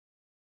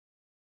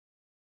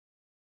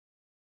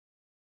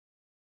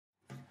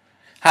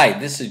Hi,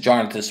 this is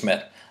Johnathan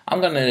Smith. I'm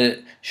going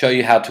to show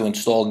you how to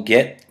install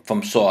Git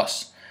from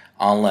source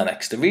on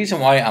Linux. The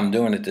reason why I'm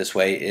doing it this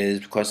way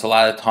is because a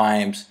lot of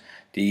times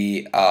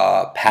the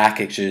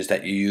packages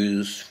that you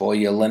use for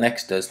your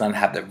Linux does not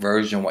have the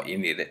version what you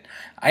needed.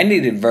 I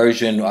needed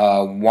version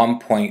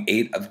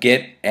 1.8 of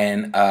Git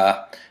and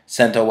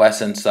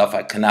CentOS and stuff.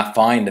 I could not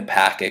find the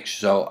package,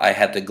 so I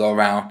had to go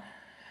around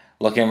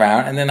looking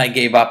around, and then I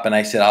gave up and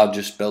I said I'll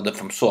just build it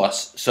from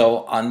source.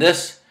 So on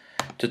this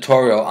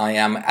tutorial, I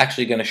am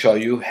actually going to show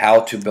you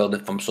how to build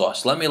it from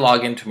source. Let me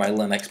log into my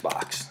Linux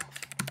box.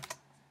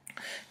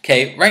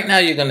 Okay, right now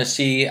you're going to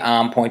see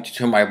I'm pointing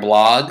to my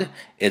blog.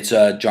 It's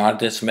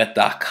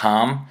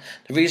jonathansmith.com.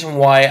 The reason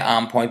why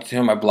I'm pointing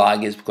to my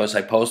blog is because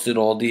I posted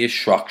all the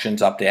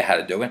instructions up there how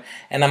to do it,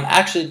 and I'm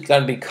actually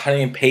going to be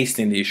cutting and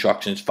pasting the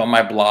instructions from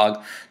my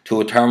blog to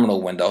a terminal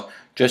window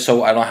just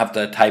so I don't have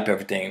to type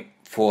everything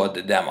for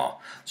the demo.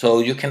 So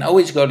you can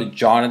always go to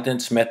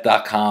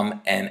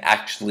jonathansmith.com and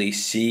actually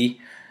see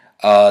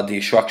the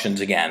instructions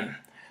again.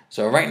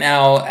 So right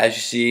now, as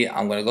you see,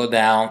 I'm going to go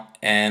down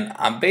and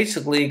I'm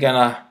basically going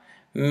to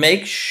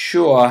make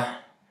sure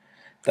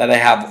that I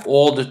have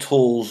all the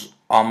tools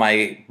on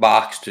my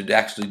box to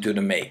actually do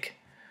the make.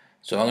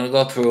 So I'm going to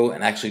go through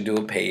and actually do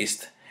a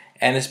paste,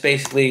 and it's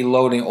basically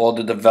loading all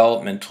the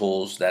development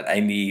tools that I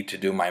need to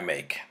do my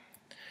make.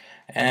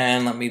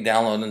 And let me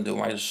download and do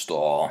my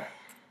install.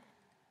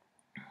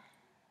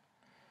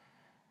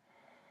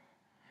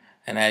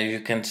 And as you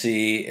can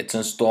see, it's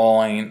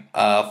installing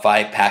 5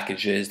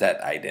 packages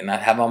that I did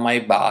not have on my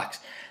box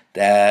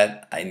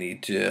that I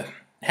need to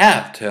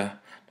have to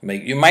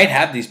make. You might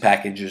have these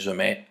packages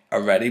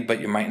already,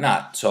 but you might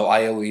not. So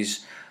I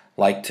always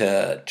like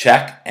to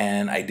check,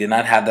 and I did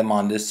not have them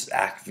on this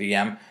Act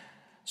VM.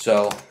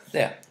 So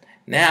there.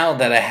 Now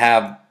that I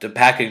have the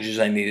packages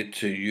I needed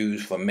to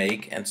use for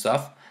make and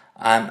stuff,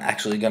 I'm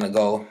actually going to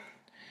go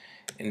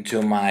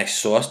into my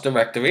source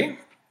directory,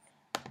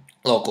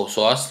 local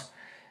source.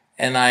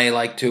 And I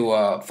like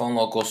to, from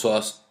local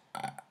source,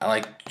 I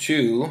like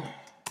to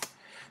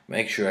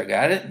make sure I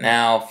got it.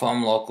 Now,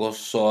 from local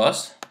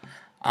source,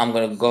 I'm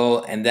going to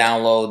go and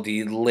download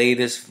the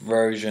latest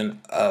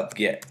version of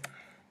Git.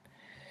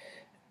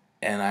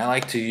 And I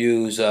like to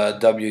use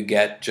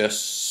wget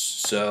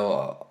just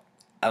so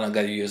I don't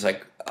got to use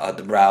like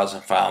the browser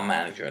file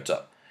manager and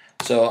stuff.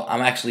 So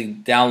I'm actually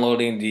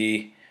downloading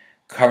the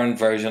current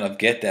version of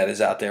Git that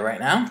is out there right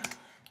now.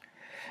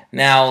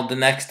 Now the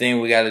next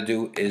thing we got to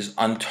do is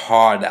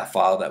untar that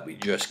file that we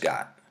just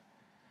got.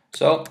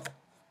 So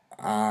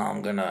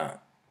I'm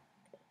gonna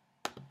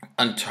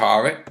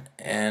untar it,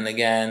 and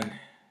again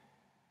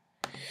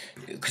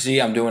you can see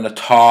I'm doing a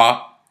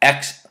tar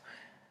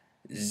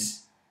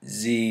XZVF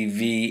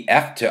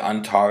to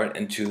untar it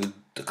into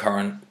the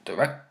current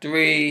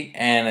directory,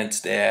 and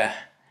it's there.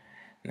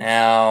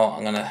 Now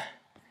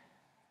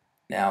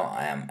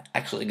I am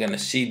actually gonna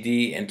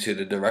CD into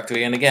the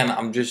directory, and again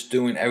I'm just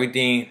doing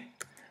everything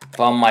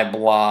from my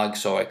blog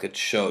so I could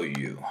show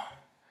you.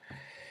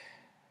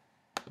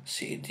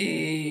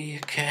 CD,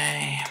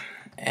 okay,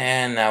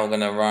 and now we're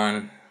gonna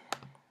run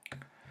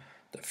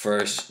the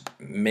first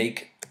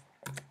make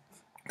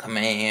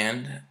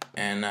command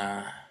and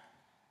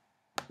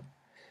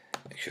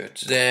make sure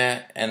it's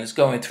there, and it's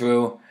going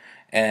through,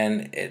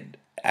 and it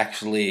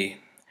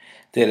actually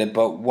did it.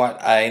 But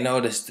what I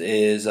noticed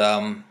is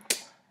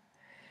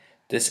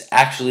this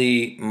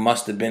actually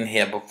must have been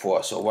here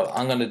before. So what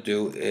I'm going to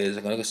do is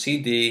I'm going to go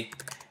CD,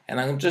 and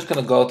I'm just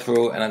going to go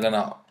through and I'm going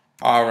to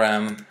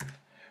RM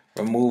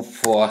remove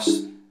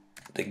force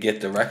the Git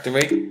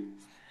directory,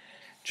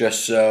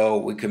 just so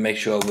we can make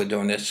sure we're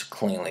doing this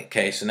cleanly.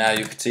 Okay, so now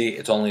you can see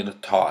it's only the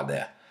tar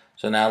there.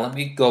 So now let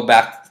me go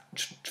back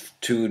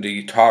to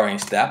the tarring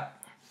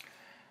step.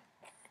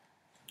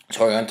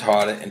 So I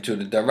untarred it into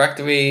the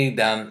directory,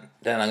 then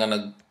I'm going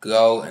to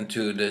go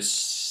into the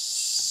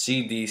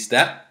CD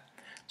step.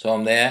 So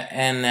I'm there,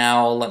 and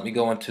now let me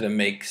go into the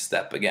make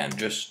step again,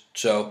 just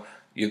so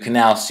you can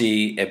now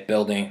see it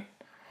building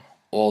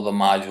all the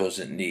modules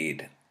it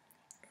need.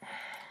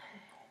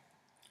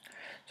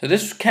 So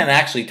this can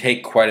actually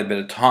take quite a bit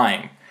of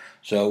time.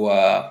 So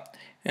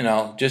you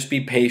know, just be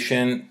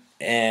patient,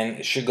 and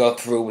it should go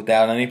through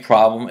without any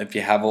problem if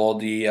you have all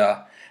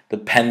the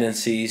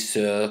dependencies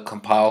to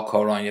compile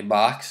code on your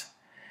box.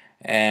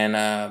 And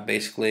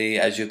basically,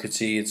 as you can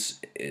see,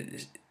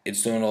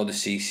 it's doing all the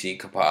CC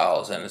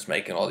compiles, and it's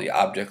making all the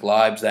object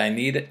libs that I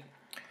needed,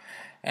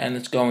 and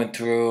it's going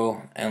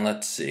through. And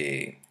let's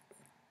see,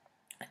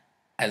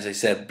 as I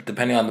said,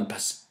 depending on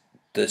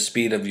the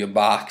speed of your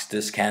box,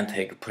 this can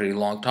take a pretty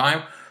long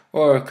time,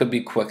 or it could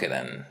be quicker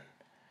than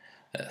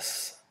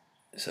this.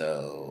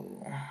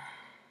 So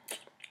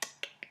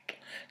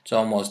it's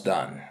almost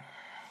done.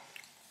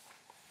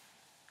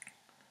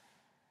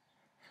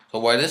 So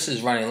while this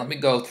is running, let me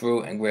go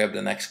through and grab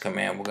the next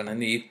command we're going to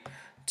need.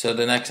 So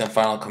the next and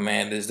final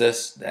command is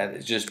this. That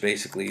is just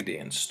basically the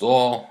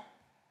install.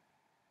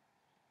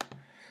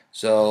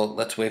 So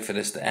let's wait for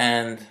this to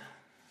end.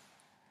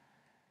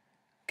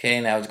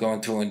 Okay, now it's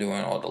going through and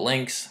doing all the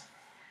links.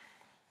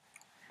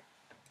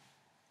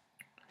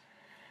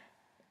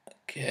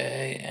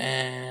 Okay,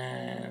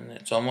 and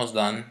it's almost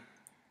done.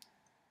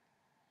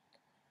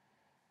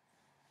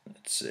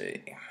 Let's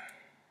see.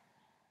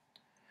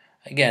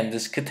 Again,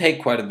 this could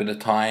take quite a bit of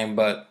time,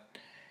 but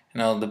you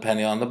know,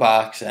 depending on the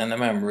box and the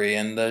memory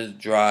and the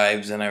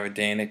drives and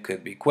everything, it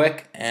could be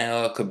quick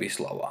and it could be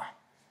slower.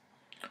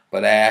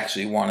 But I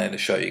actually wanted to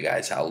show you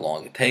guys how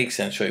long it takes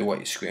and show you what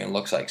your screen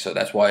looks like. So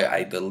that's why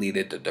I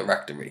deleted the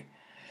directory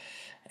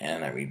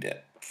and I redid.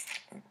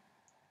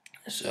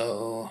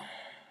 So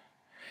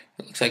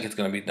it looks like it's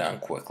going to be done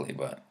quickly,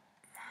 but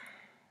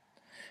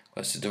of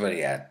course it's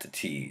already at the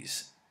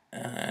T's.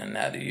 And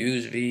now to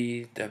use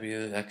V,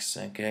 W, X,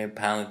 okay,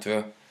 pounding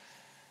through.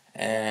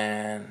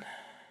 And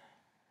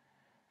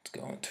it's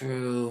going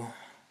through.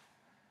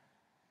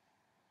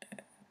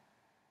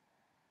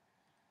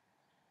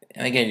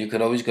 And again, you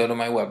could always go to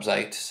my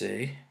website to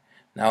see.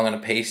 Now I'm going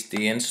to paste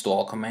the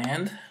install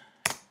command.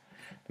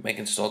 Make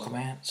install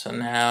command. So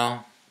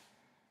now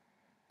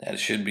that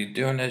should be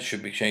doing it.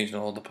 Should be changing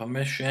all the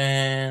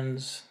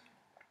permissions.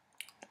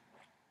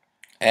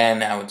 And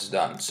now it's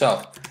done.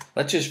 So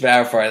let's just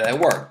verify that it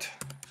worked.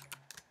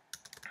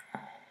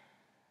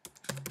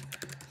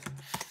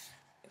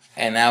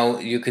 And now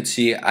you could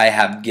see I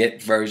have Git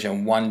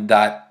version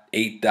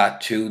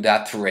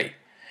 1.8.2.3.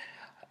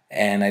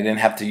 And I didn't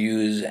have to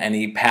use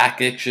any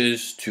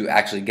packages to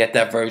actually get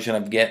that version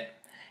of Git.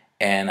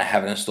 And I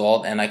have it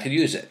installed and I could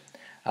use it.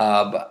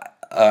 But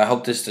I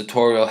hope this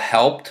tutorial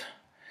helped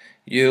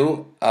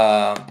you.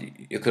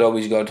 You could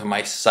always go to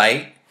my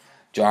site,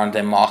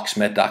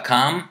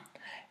 JonathanMarkSmith.com.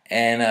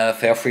 And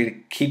feel free to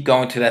keep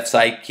going to that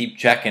site, keep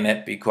checking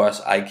it,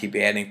 because I keep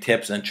adding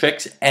tips and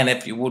tricks. And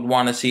if you would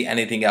want to see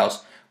anything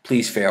else,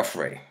 please feel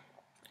free.